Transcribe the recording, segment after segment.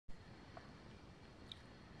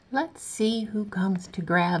Let's see who comes to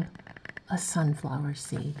grab a sunflower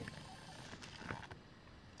seed.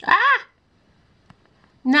 Ah!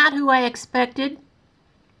 Not who I expected.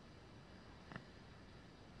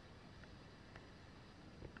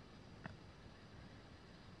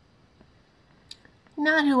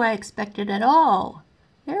 Not who I expected at all.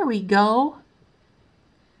 There we go.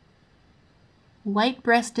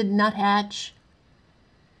 White-breasted nuthatch.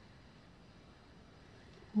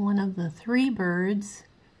 One of the three birds.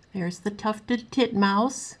 There's the tufted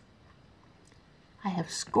titmouse. I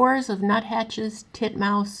have scores of nuthatches,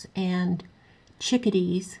 titmouse, and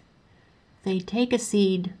chickadees. They take a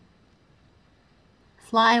seed,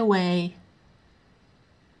 fly away,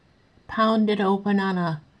 pound it open on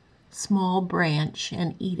a small branch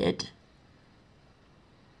and eat it.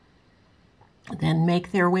 Then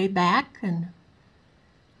make their way back and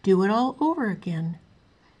do it all over again.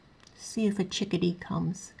 See if a chickadee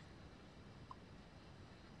comes.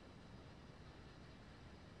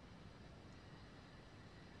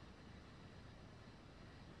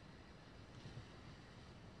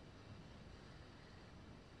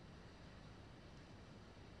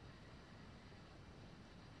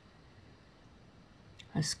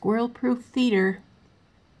 A squirrel-proof feeder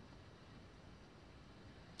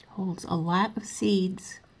holds a lot of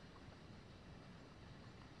seeds.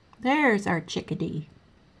 There's our chickadee.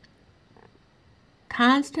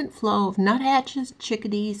 Constant flow of nuthatches,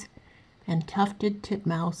 chickadees, and tufted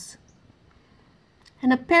titmouse,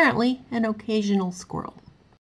 and apparently an occasional squirrel.